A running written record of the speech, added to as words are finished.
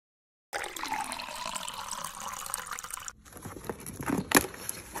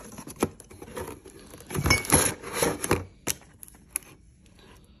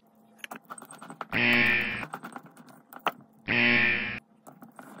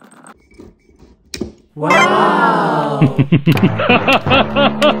Wow!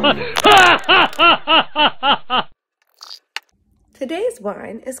 Today's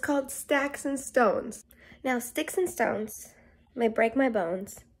wine is called Stacks and Stones. Now, sticks and stones may break my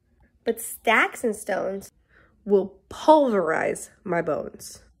bones, but stacks and stones will pulverize my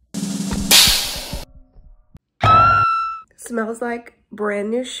bones. Smells like brand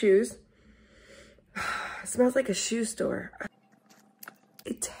new shoes. It smells like a shoe store.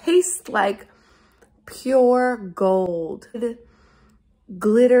 It tastes like pure gold.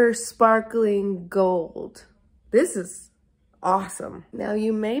 Glitter sparkling gold. This is awesome. Now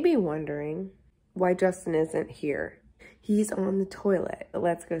you may be wondering why Justin isn't here. He's on the toilet.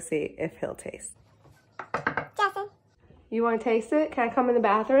 Let's go see if he'll taste. Justin. You want to taste it? Can I come in the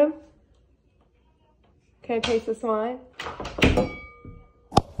bathroom? Can I taste this wine?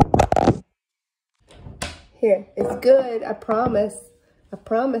 Here, it's good. I promise. I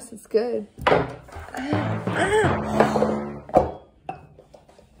promise it's good.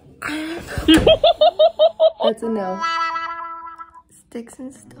 That's a no. Sticks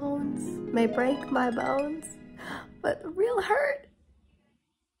and stones may break my bones, but the real hurt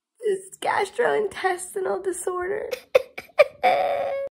is gastrointestinal disorder.